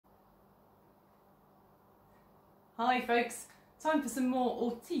Hi folks, time for some more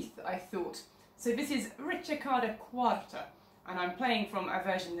Ortiz, I thought. So this is Recercada Quarta, and I'm playing from a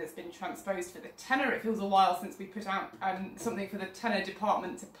version that's been transposed for the tenor. It feels a while since we put out something for the tenor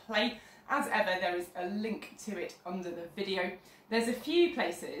department to play. As ever, there is a link to it under the video. There's a few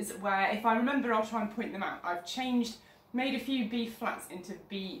places where, if I remember, I'll try and point them out. I've made a few B flats into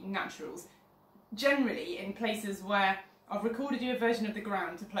B naturals. Generally in places where I've recorded you a version of the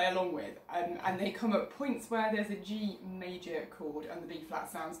ground to play along with, and they come at points where there's a G major chord and the B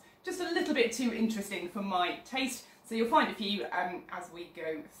flat sounds just a little bit too interesting for my taste, so you'll find a few as we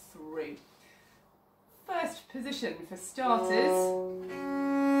go through. First position for starters,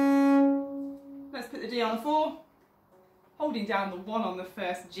 let's put the D on a 4, holding down the 1 on the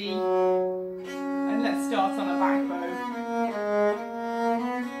first G, and let's start on a back bow.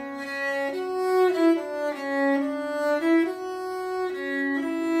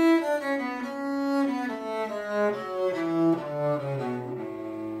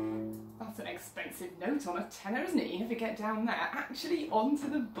 Note on a tenor, isn't it? You never get down there. Actually onto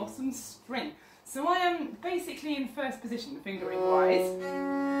the bottom string. So I am basically in first position, fingering wise.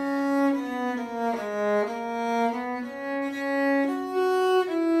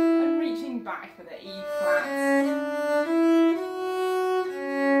 I'm reaching back for the E flat.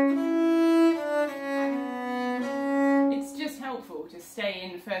 It's just helpful to stay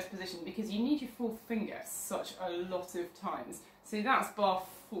in first position because you need your fourth finger such a lot of times. So that's bar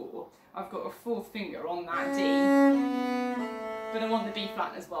 4. I've got a fourth finger on that D, but I want the B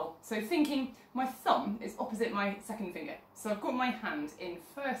flat as well. So thinking my thumb is opposite my second finger. So I've got my hand in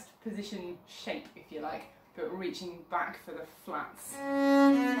first position shape, if you like, but reaching back for the flats.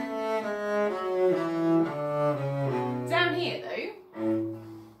 Down here though,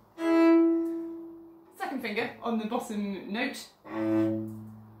 second finger on the bottom note,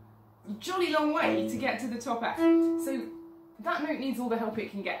 jolly long way to get to the top F. So that note needs all the help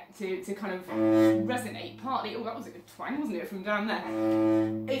it can get to kind of resonate, partly, oh that was a good twang wasn't it, from down there.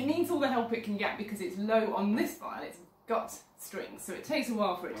 It needs all the help it can get because it's low on this file, it's got strings, so it takes a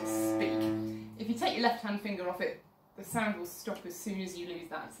while for it to speak. If you take your left hand finger off it, the sound will stop as soon as you lose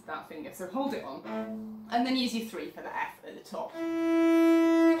that finger, so hold it on, and then use your 3 for the F at the top.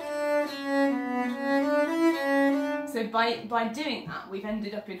 So by doing that, we've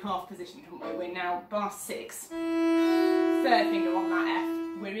ended up in half position, haven't we? We're now bar 6. Third finger on that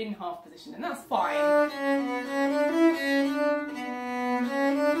F, we're in half position, and that's fine.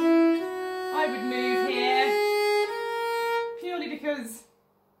 I would move here purely because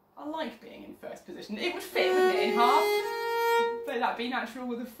I like being in first position. It would fit, wouldn't it, in half? Play that B natural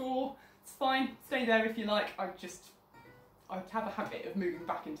with a 4, it's fine, stay there if you like. I have a habit of moving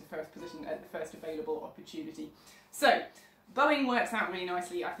back into first position at the first available opportunity. So, bowing works out really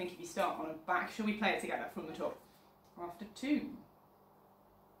nicely, I think, if you start on a back. Shall we play it together from the top? After 2.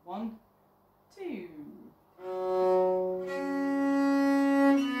 1, 2.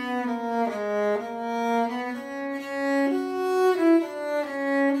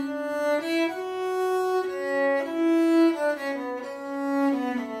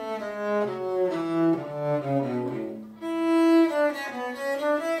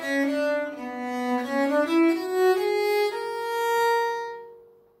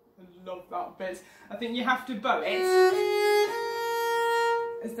 I think you have to bow it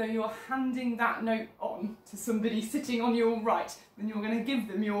as though you're handing that note on to somebody sitting on your right. Then you're going to give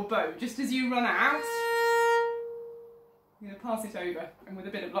them your bow. Just as you run out, you're going to pass it over, and with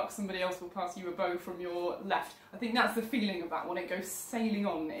a bit of luck somebody else will pass you a bow from your left. I think that's the feeling of that one. It goes sailing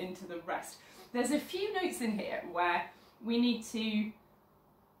on into the rest. There's a few notes in here where we need to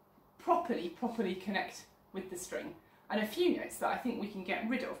properly connect with the string, and a few notes that I think we can get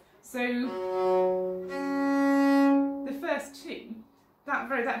rid of. So the first 2, that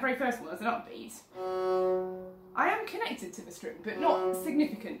very first one as an upbeat, I am connected to the string, but not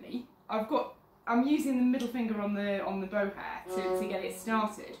significantly. I'm using the middle finger on the bow hair to get it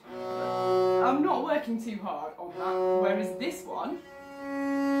started. I'm not working too hard on that. Whereas this one,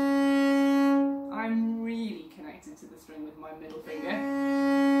 I'm really connected to the string with my middle finger.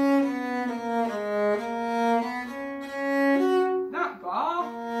 That bar,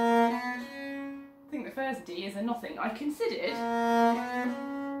 I think the first D is a nothing. I considered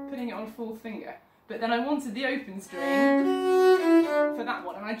putting it on a fourth finger, but then I wanted the open string for that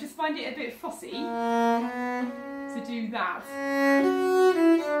one, and I just find it a bit fussy to do that.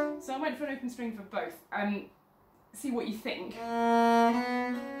 So I went for an open string for both. See what you think.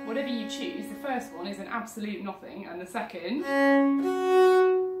 Whatever you choose, the first one is an absolute nothing, and the second,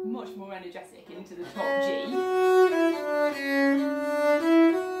 much more energetic into the top G.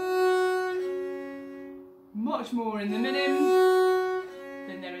 much more in the minim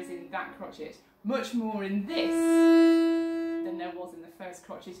than there is in that crotchet. Much more in this than there was in the first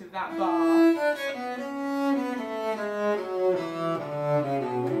crotchet of that bar.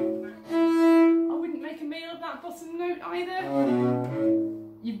 I wouldn't make a meal of that bottom note either.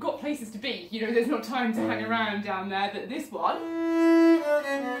 You've got places to be, you know, there's not time to hang around down there, but this one,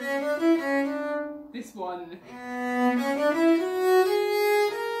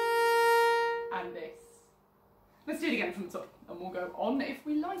 and this. Let's do it again from the top, and we'll go on if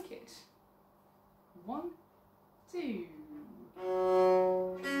we like it. 1, 2.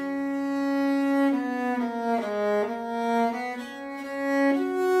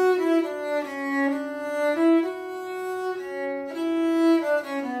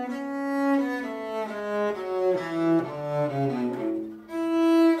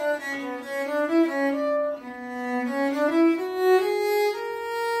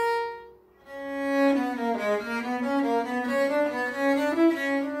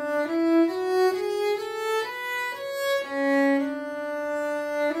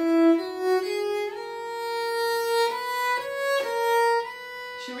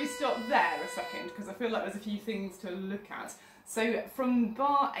 Because I feel like there's a few things to look at. So from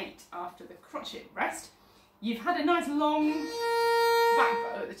bar 8 after the crotchet rest, you've had a nice long back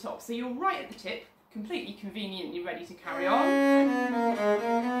bow at the top, so you're right at the tip, completely conveniently ready to carry on.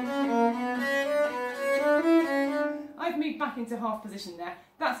 I've moved back into half position there.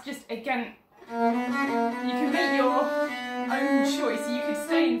 That's just, again, you can make your own choice. You could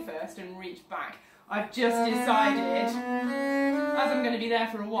stay in first and reach back. I've just decided, as I'm going to be there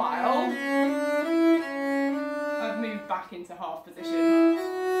for a while, I've moved back into half position.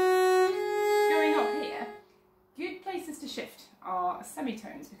 Going up here, good places to shift are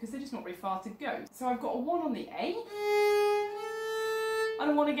semitones because they're just not very far to go. So I've got a 1 on the A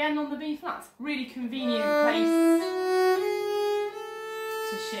and a 1 again on the B flat. Really convenient place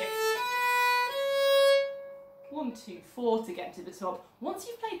to shift. 1, 2, 4 to get to the top. Once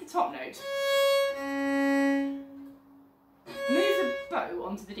you've played the top note, move the bow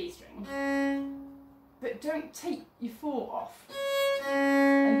onto the D string, but don't take your 4 off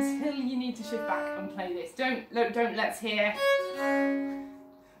until you need to shift back and play this. Don't let's hear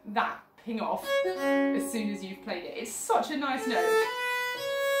that ping off as soon as you've played it. It's such a nice note.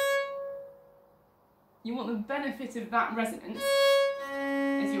 You want the benefit of that resonance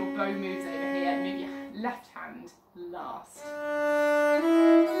as your bow moves over here. Move your left hand last.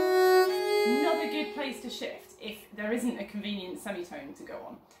 Another good place to shift, if there isn't a convenient semitone to go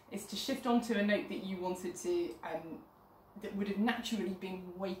on, is to shift onto a note that you wanted to, that would have naturally been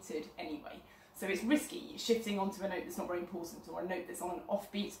weighted anyway. So it's risky shifting onto a note that's not very important, or a note that's on an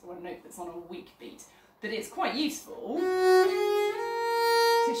off beat, or a note that's on a weak beat. But it's quite useful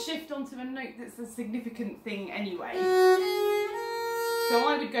to shift onto a note that's a significant thing anyway. So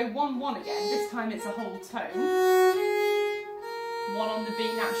I would go 1, 1 again, this time it's a whole tone. 1 on the B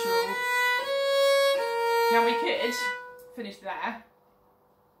natural. Now we could finish there,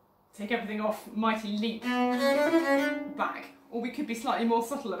 take everything off, mighty leap back, or we could be slightly more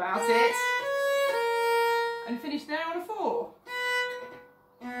subtle about it and finish there on a 4.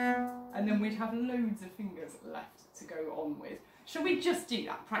 And then we'd have loads of fingers left to go on with. Shall we just do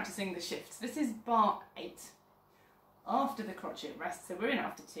that, practicing the shifts? This is bar 8. After the crotchet rest, so we're in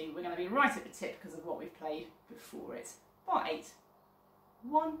after 2, we're going to be right at the tip because of what we've played before it. Bar 8.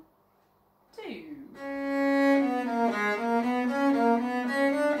 1, 2.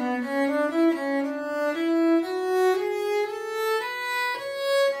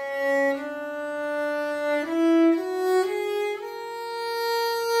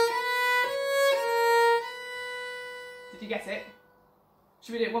 Did you get it?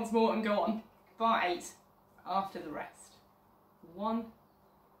 Should we do it once more and go on? Bar 8, after the rest. 1,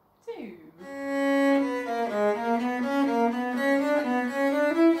 2.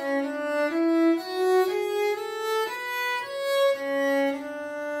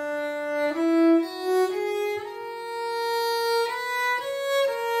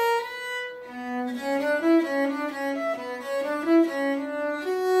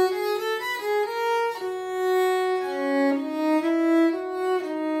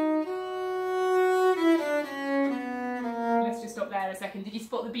 Did you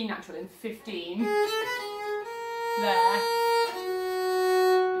spot the B natural in 15? There.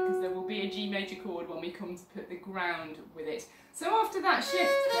 Because there will be a G major chord when we come to put the ground with it. So after that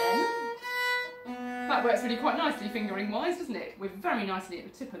shift then, that works really quite nicely fingering wise, doesn't it? We're very nicely at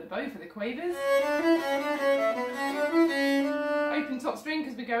the tip of the bow for the quavers. Open top string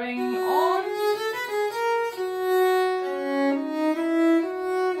because we're going on.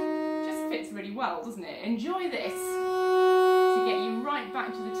 Just fits really well. well, doesn't it? Enjoy this to get you right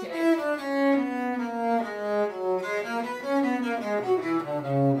back to the tip.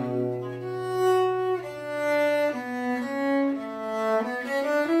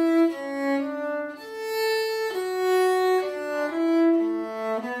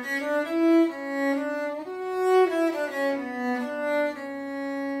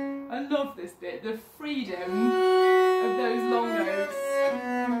 I love this bit, the freedom of those long notes.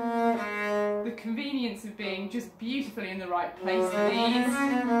 The convenience of being just beautifully in the right place for these.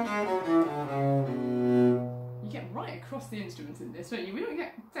 You get right across the instruments in this, don't you? We don't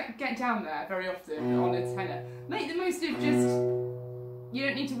get down there very often on a tenor. Make the most of just, you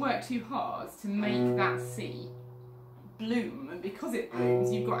don't need to work too hard to make that C bloom, and because it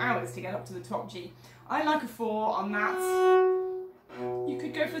blooms you've got hours to get up to the top G. I like a 4 on that. You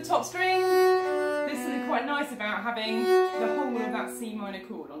could go for the top string. There's something quite nice about having the whole of that C minor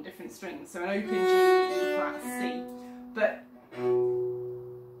chord on different strings, so an open G, E flat, C. But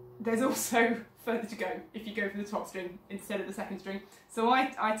there's also further to go if you go for the top string instead of the second string. So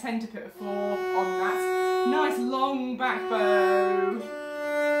I tend to put a 4 on that. Nice long back bow.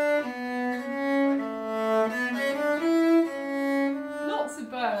 Lots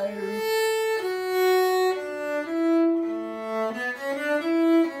of bow.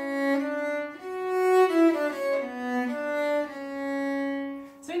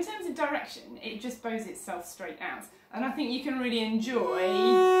 Direction, it just bows itself straight out, and I think you can really enjoy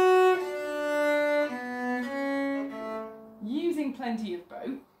using plenty of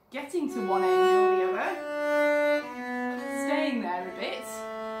bow, getting to one end or the other, staying there a bit,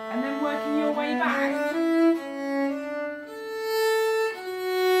 and then working your way back.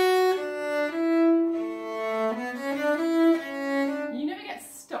 You never get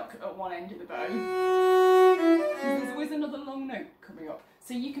stuck at one end of the bow, because there's always another long note coming up.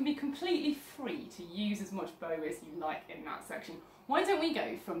 So you can be completely free to use as much bow as you like in that section. Why don't we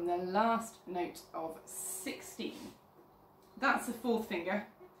go from the last note of 16? That's the 4th finger,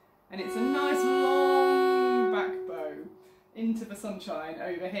 and it's a nice long back bow into the sunshine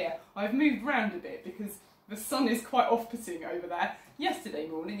over here. I've moved round a bit because the sun is quite off-putting over there. Yesterday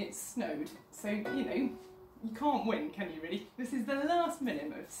morning it snowed, so you know, you can't win, can you really? This is the last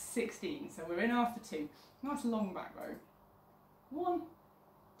minim of 16, so we're in after 2. Nice long back bow. 1,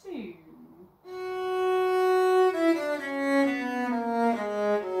 2.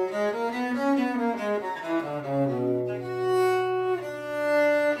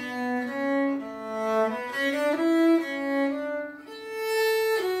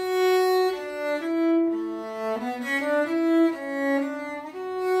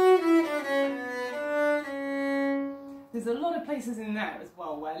 There's a lot of places in there as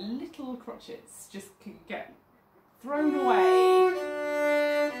well where little crotchets just can get thrown away.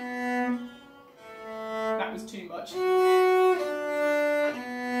 That was too much.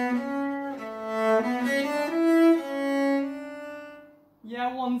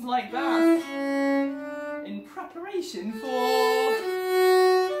 Yeah, ones like that. In preparation for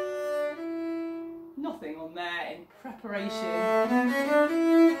nothing on there, in preparation.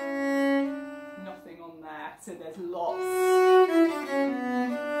 Nothing on there, so there's lots.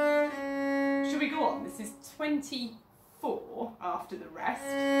 Shall we go on? This is 24 after the rest.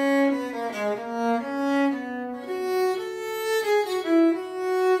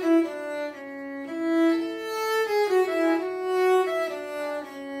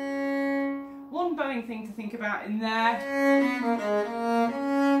 One bowing thing to think about in there.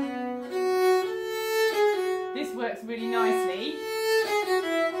 This works really nicely.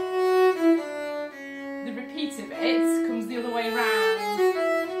 The repeater bit comes the other way round.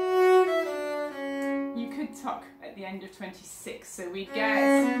 You could tuck at the end of 26, so we'd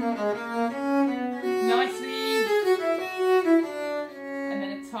get nicely, and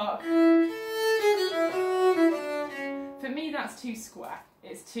then a tuck. For me that's too square,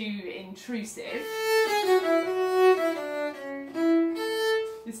 it's too intrusive.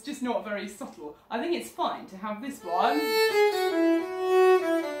 It's just not very subtle. I think it's fine to have this one.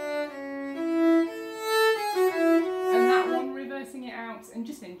 It out and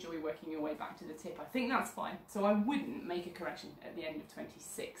just enjoy working your way back to the tip. I think that's fine, so I wouldn't make a correction at the end of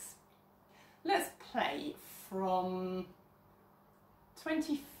 26. Let's play from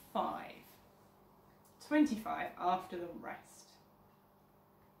 25. 25 after the rest.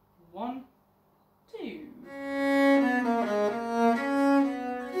 1, 2.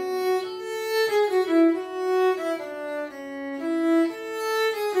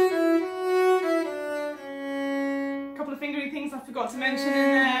 Fingering things I forgot to mention in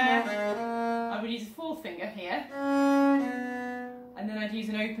there. I would use a 4th finger here, and then I'd use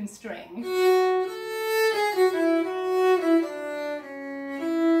an open open string.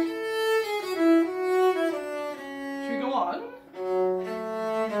 Should we go on?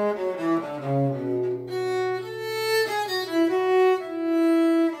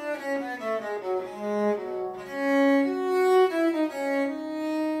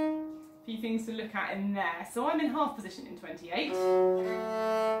 Things to look at in there. So I'm in half position in 28.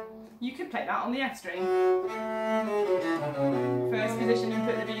 You could play that on the F string. First position and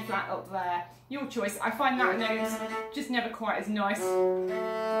put the B flat up there. Your choice. I find that note just never quite as nice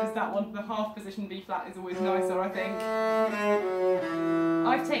as that one. The half position B flat is always nicer, I think.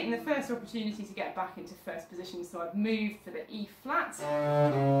 I've taken the first opportunity to get back into first position, so I've moved for the E flat.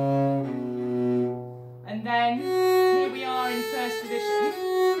 And then here we are in first position,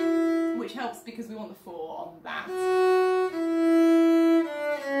 which helps because we want the 4 on that.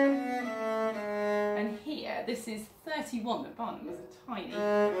 And here, this is 31, the bun was a tiny.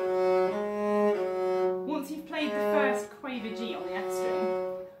 Once you've played the first quaver G on the F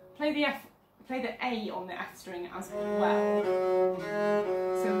string, play the A on the F string as well.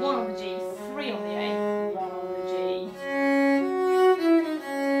 So 1 on the G, 3 on the A, 1 on the G.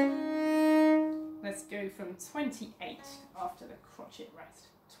 Let's go from 28 after the crotchet rest.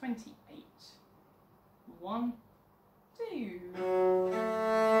 28. 1, 2.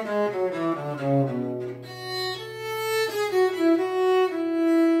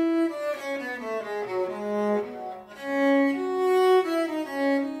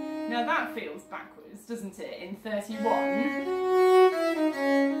 Now that feels backwards, doesn't it, in 31?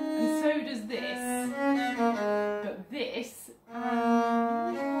 And so does this. But this,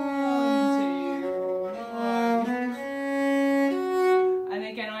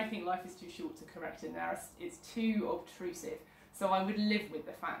 I think life is too short to correct in there. It's too obtrusive. So I would live with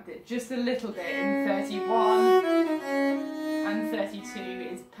the fact that just a little bit in 31 and 32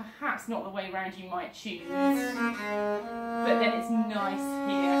 is perhaps not the way round you might choose, but then it's nice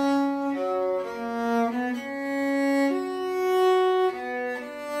here.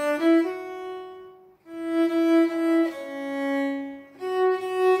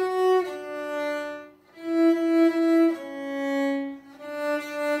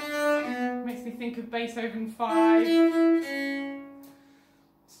 Think of Beethoven 5.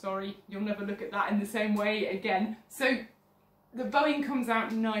 Sorry, you'll never look at that in the same way again. So the bowing comes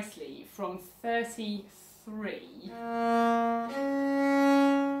out nicely from 33.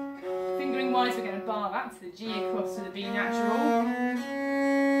 Fingering wise, we're going to bar that to the G across to the B natural.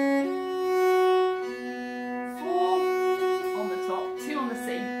 4 on the top, 2 on the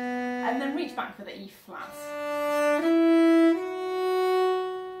C, and then reach back for the E flat.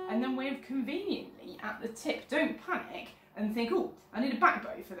 And then we're conveniently at the tip. Don't panic and think, oh, I need a back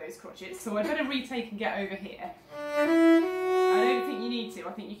bow for those crotchets, so I better retake and get over here. I don't think you need to.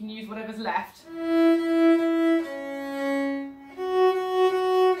 I think you can use whatever's left.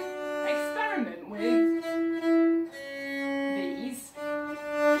 Experiment with these.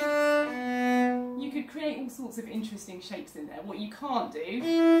 You could create all sorts of interesting shapes in there. What you can't do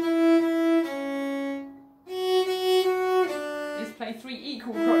play 3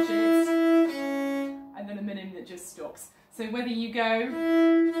 equal crotchets and then a minim that just stops. So whether you go for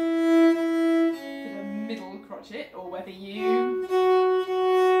the middle crotchet or whether you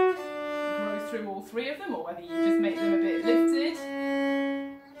grow through all 3 of them or whether you just make them a bit lifted,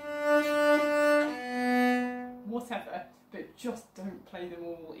 whatever, but just don't play them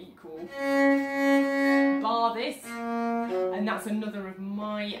all equal. Bar this, and that's another of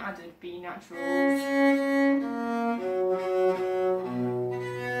my added B naturals.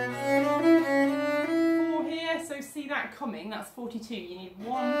 4 here, so see that coming, that's 42. You need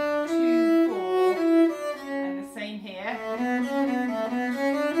 1, 2, 4, and the same here,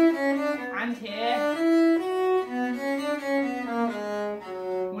 and here.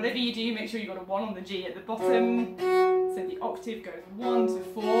 Whatever you do, make sure you've got a 1 on the G at the bottom. So the octave goes 1 to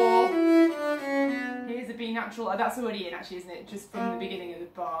 4. Here's a B natural. Oh, that's already in actually, isn't it? Just from the beginning of the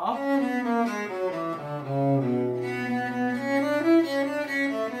bar.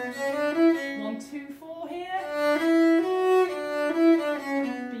 1, 2, 4 here.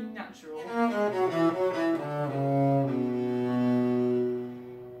 B natural.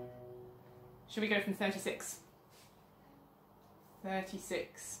 Shall we go from 36?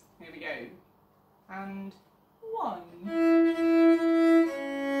 36. Here we go. And 1.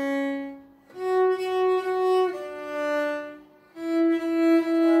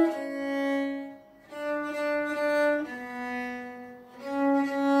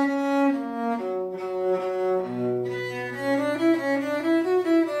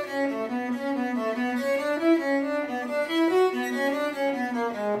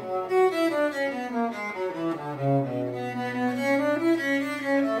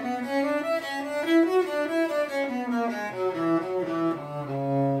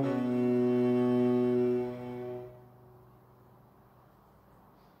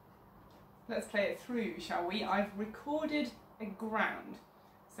 let's play it through, shall we? I've recorded a ground,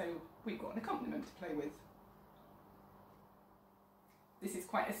 so we've got an accompaniment to play with. This is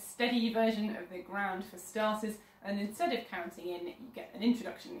quite a steady version of the ground for starters, and instead of counting in, you get an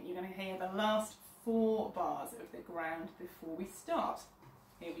introduction. You're going to hear the last 4 bars of the ground before we start.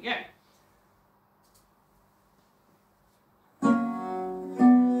 Here we go.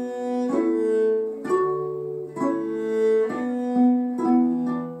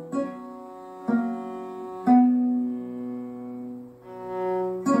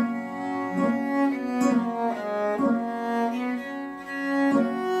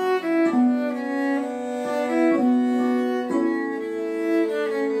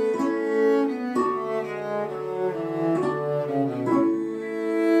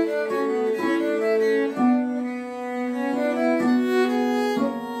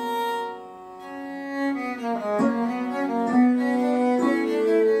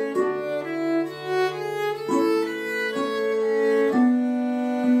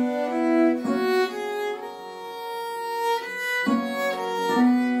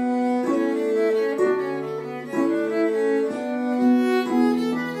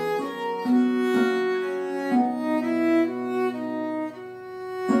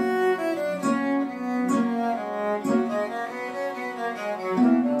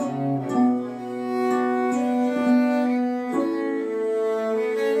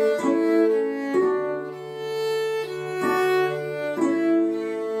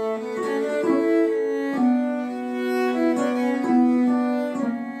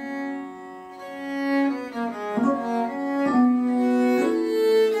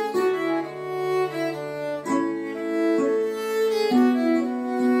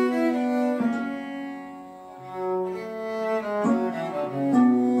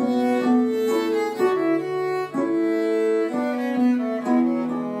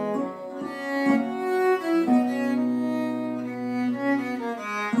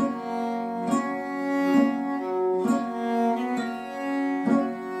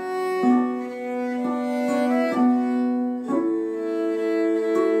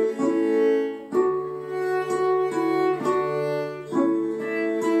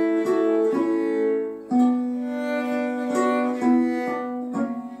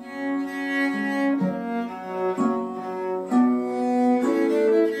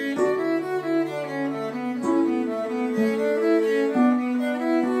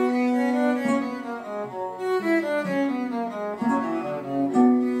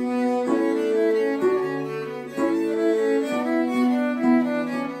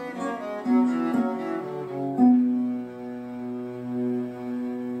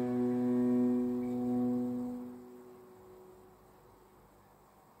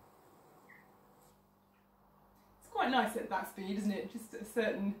 Nice at that speed, isn't it? Just a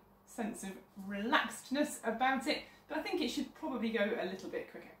certain sense of relaxedness about it, but I think it should probably go a little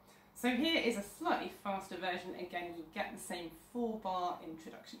bit quicker. So here is a slightly faster version. Again, you get the same 4-bar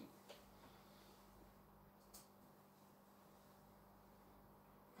introduction.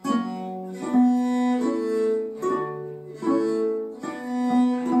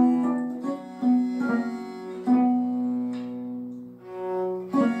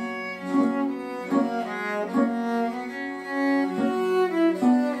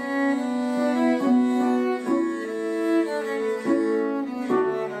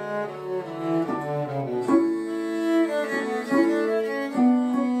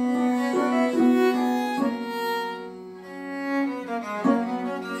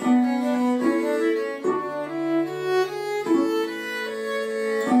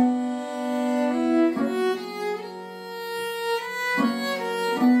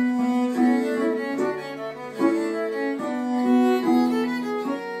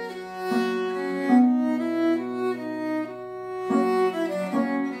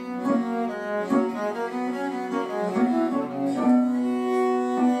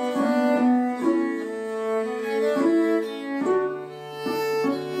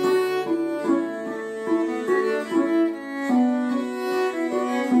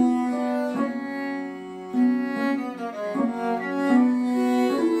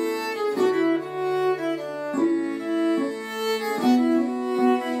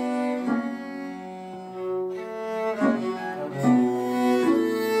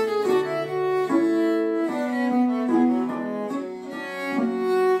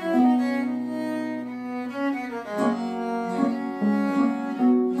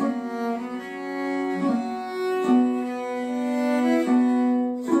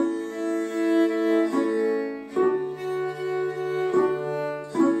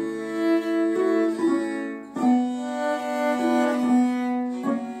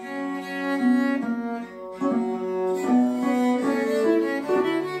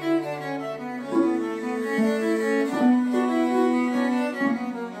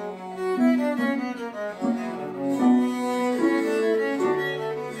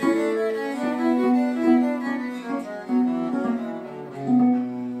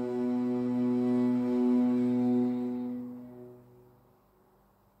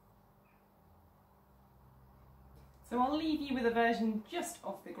 another version just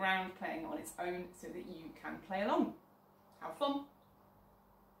off the ground, playing on its own so that you can play along. Have fun!